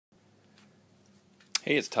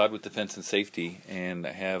Hey, it's Todd with Defense and Safety, and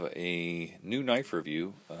I have a new knife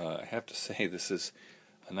review. I have to say, this is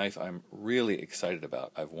a knife I'm really excited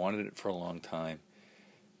about. I've wanted it for a long time,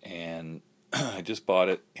 and I just bought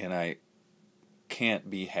it, and I can't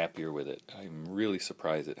be happier with it. I'm really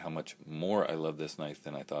surprised at how much more I love this knife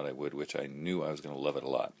than I thought I would, which I knew I was going to love it a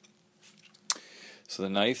lot. So the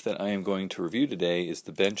knife that I am going to review today is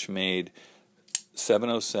the Benchmade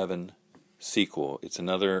 707 Sequel. It's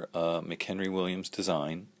another McHenry Williams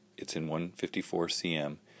design. It's in 154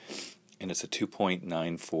 cm, and it's a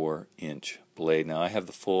 2.94 inch blade. Now I have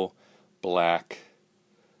the full black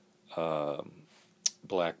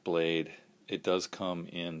blade. It does come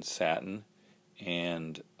in satin,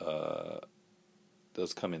 and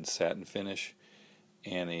does come in satin finish,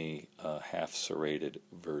 and a half serrated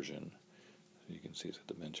version. You can see it's got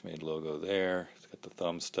the Benchmade logo there. It's got the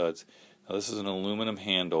thumb studs. Now this is an aluminum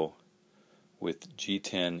handle with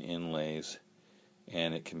G10 inlays,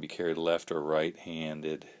 and it can be carried left or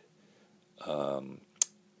right-handed,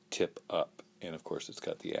 tip up, and of course it's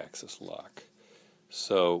got the axis lock.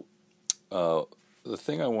 So the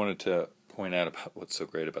thing I wanted to point out about what's so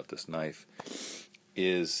great about this knife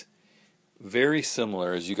is very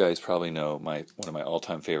similar, as you guys probably know, one of my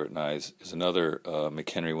all-time favorite knives is another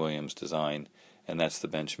McHenry Williams design, and that's the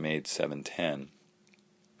Benchmade 710.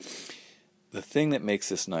 The thing that makes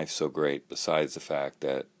this knife so great, besides the fact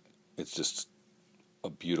that it's just a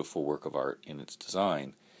beautiful work of art in its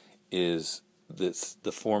design, is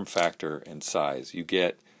the form factor and size. You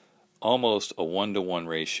get almost a 1-to-1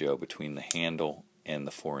 ratio between the handle and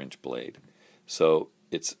the 4-inch blade. So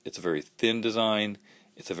it's a very thin design.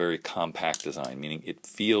 It's a very compact design, meaning it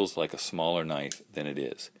feels like a smaller knife than it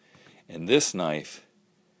is. And this knife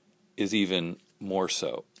is even more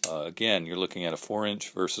so. Again, you're looking at a 4-inch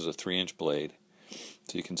versus a 3-inch blade.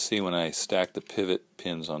 So you can see when I stack the pivot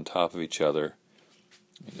pins on top of each other,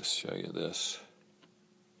 let me just show you this.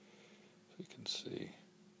 So you can see,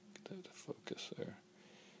 get that to focus there.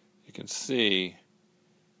 You can see,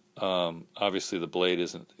 obviously the blade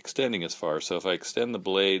isn't extending as far, so if I extend the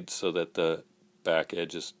blade so that the back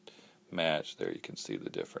edges match, there you can see the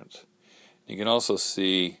difference. You can also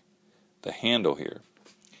see the handle here.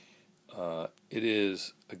 It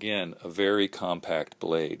is, again, a very compact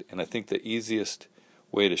blade, and I think the easiest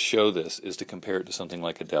way to show this is to compare it to something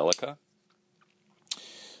like a Delica.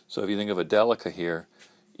 So if you think of a Delica here,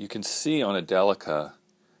 you can see on a Delica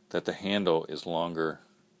that the handle is longer.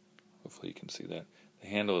 Hopefully you can see that. The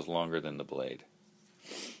handle is longer than the blade.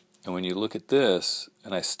 And when you look at this,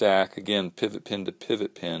 and I stack, again, pivot pin to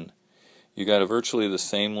pivot pin, you got virtually the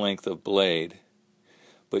same length of blade,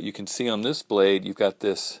 but you can see on this blade you've got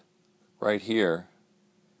this right here.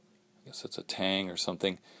 I guess it's a tang or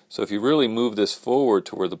something. So if you really move this forward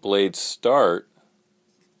to where the blades start,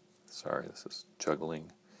 sorry, this is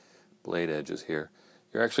juggling blade edges here,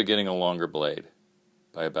 you're actually getting a longer blade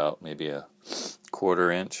by about maybe a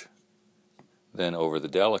 1/4 inch than over the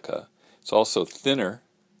Delica. It's also thinner,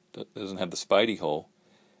 doesn't have the spidey hole,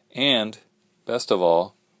 and best of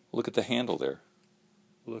all, look at the handle there.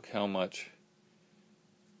 Look how much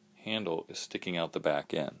handle is sticking out the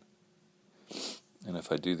back end. And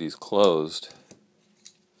if I do these closed,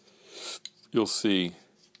 you'll see,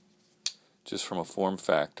 just from a form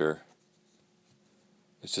factor,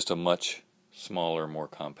 it's just a much smaller, more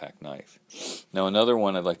compact knife. Now another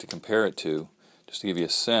one I'd like to compare it to, just to give you a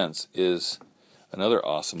sense, is another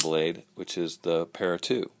awesome blade, which is the Para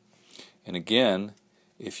 2. And again,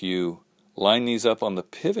 if you line these up on the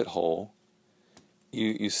pivot hole,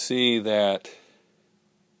 you see that,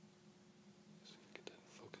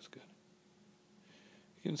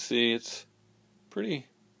 you can see it's pretty,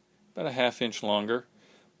 about a 1/2 inch longer,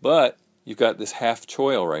 but you've got this half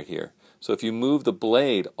choil right here. So if you move the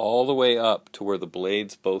blade all the way up to where the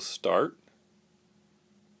blades both start,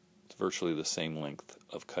 it's virtually the same length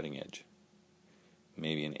of cutting edge.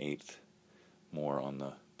 Maybe an 1/8 more on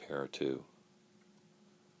the Para 2.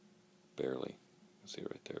 Barely. You can see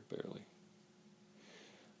right there, barely.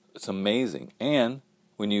 It's amazing. And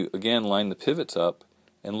when you, again, line the pivots up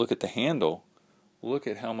and look at the handle, look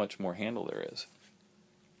at how much more handle there is.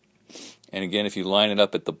 And again, if you line it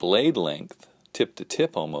up at the blade length, tip to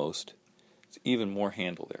tip almost, it's even more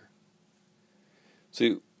handle there.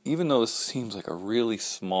 So even though this seems like a really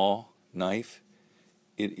small knife,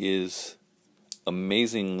 it is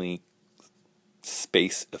amazingly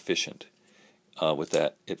space efficient with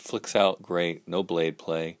that. It flicks out great, no blade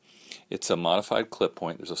play. It's a modified clip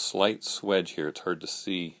point. There's a slight swedge here. It's hard to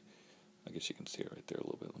see. I guess you can see it right there a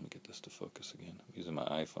little bit. Let me get this to focus again. I'm using my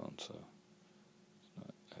iPhone, so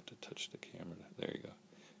I have to touch the camera. There you go.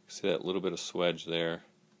 See that little bit of swedge there?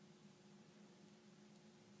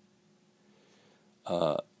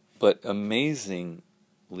 but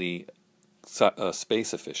amazingly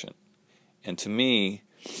space efficient. And to me,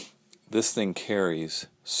 this thing carries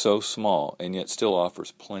so small and yet still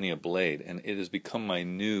offers plenty of blade, and it has become my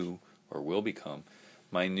new, or will become,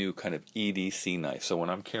 my new kind of EDC knife. So when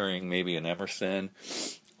I'm carrying maybe an Emerson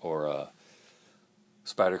or a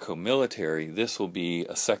Spyderco Military, this will be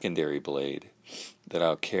a secondary blade that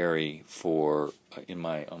I'll carry for on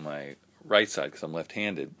my right side, because I'm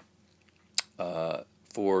left-handed,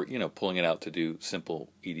 for pulling it out to do simple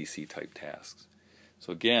EDC type tasks.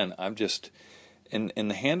 So again, I'm just in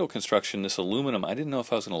the handle construction, this aluminum, I didn't know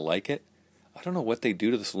if I was going to like it. I don't know what they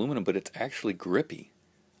do to this aluminum, but it's actually grippy.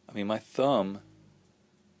 I mean, my thumb,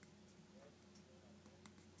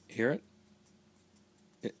 hear it?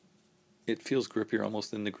 It feels grippier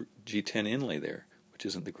almost than the G10 inlay there, which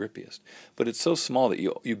isn't the grippiest. But it's so small that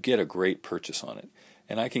you get a great purchase on it.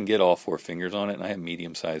 And I can get all 4 fingers on it, and I have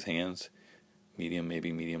medium-sized hands. Medium,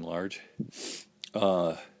 maybe medium-large.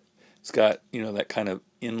 It's got, that kind of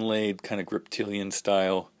inlaid, kind of Griptilian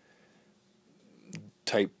style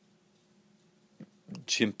type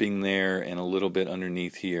jimping there and a little bit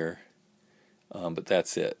underneath here. But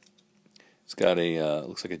that's it. It's got a,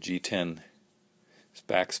 looks like a G10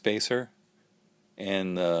 back spacer,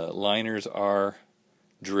 and the liners are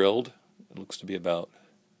drilled. It looks to be about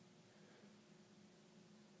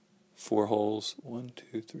 4 holes, 1,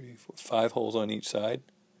 2, 3, 4, 5 holes on each side.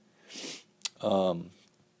 But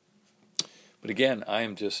again, I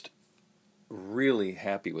am just really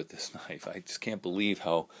happy with this knife. I just can't believe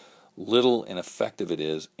how little and effective it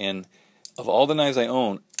is. And of all the knives I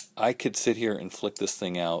own, I could sit here and flick this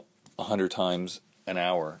thing out 100 times an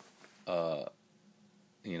hour.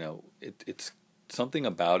 It's something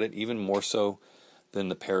about it, even more so than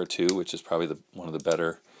the Para 2, which is probably one of the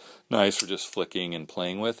better knives for just flicking and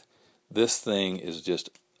playing with. This thing is just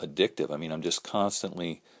addictive. I mean, I'm just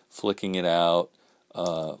constantly flicking it out,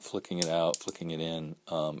 flicking it in.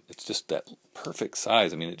 It's just that perfect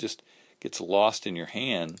size. I mean, it just gets lost in your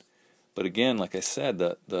hand. But again, like I said,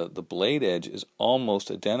 the blade edge is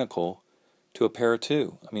almost identical to a Para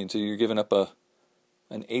 2. I mean, so you're giving up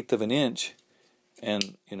an eighth of an inch,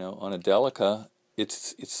 and on a Delica,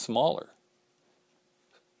 it's smaller,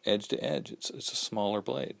 edge to edge. It's a smaller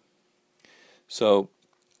blade. So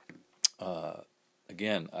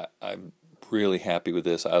again, I'm really happy with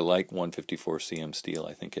this. I like 154 CM steel.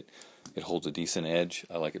 I think it holds a decent edge.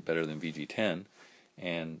 I like it better than VG10,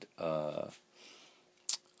 and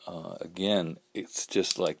again, it's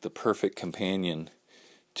just like the perfect companion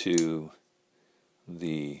to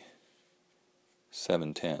the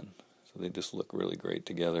 710. So they just look really great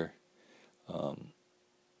together.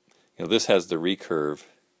 This has the recurve,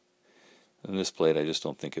 and this blade I just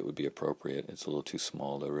don't think it would be appropriate. It's a little too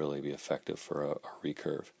small to really be effective for a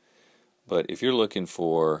recurve. But if you're looking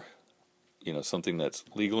for, something that's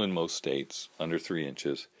legal in most states, under 3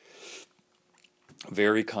 inches,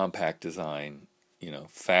 very compact design,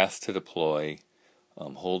 fast to deploy,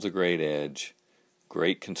 holds a great edge,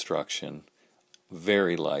 great construction,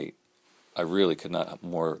 very light, I really could not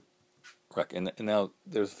more recommend. And now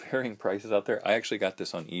there's varying prices out there. I actually got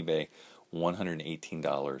this on eBay,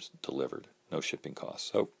 $118 delivered, no shipping costs.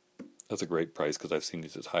 So that's a great price, because I've seen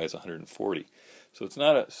these as high as $140. So it's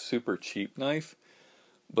not a super cheap knife,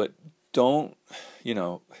 but don't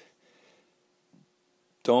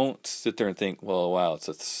sit there and think, well, wow, it's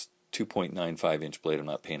a 2.95 inch blade. I'm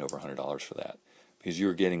not paying over $100 for that, because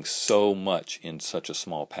you're getting so much in such a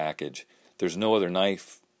small package. There's no other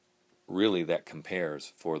knife really that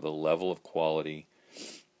compares for the level of quality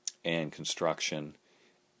and construction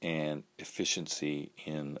and efficiency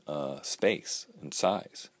in space and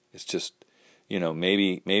size. It's just,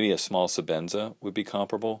 maybe a small Sabenza would be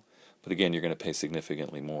comparable, but again, you're going to pay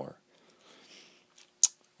significantly more.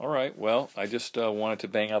 All right, well, I just wanted to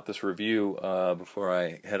bang out this review before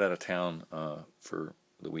I head out of town for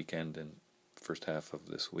the weekend and first half of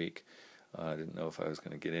this week. I didn't know if I was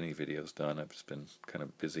going to get any videos done. I've just been kind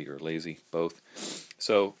of busy or lazy, both.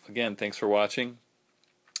 So, again, thanks for watching,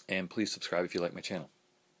 and please subscribe if you like my channel.